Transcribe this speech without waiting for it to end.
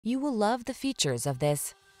You will love the features of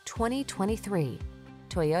this 2023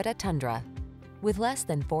 Toyota Tundra. With less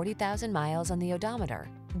than 40,000 miles on the odometer,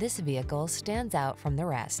 this vehicle stands out from the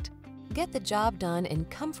rest. Get the job done in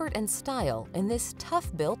comfort and style in this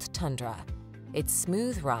tough-built Tundra. Its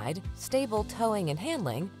smooth ride, stable towing and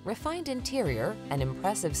handling, refined interior, and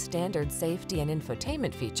impressive standard safety and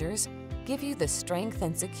infotainment features give you the strength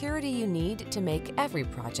and security you need to make every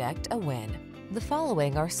project a win. The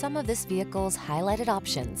following are some of this vehicle's highlighted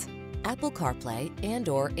options: Apple CarPlay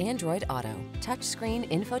and/or Android Auto, touchscreen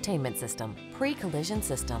infotainment system, pre-collision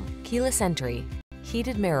system, keyless entry,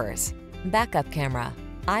 heated mirrors, backup camera,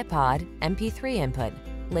 iPod, MP3 input,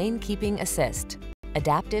 lane keeping assist,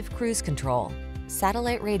 adaptive cruise control,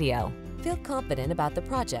 satellite radio. Feel confident about the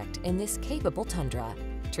project in this capable Tundra.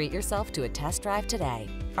 Treat yourself to a test drive today.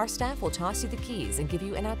 Our staff will toss you the keys and give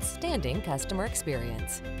you an outstanding customer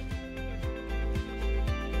experience.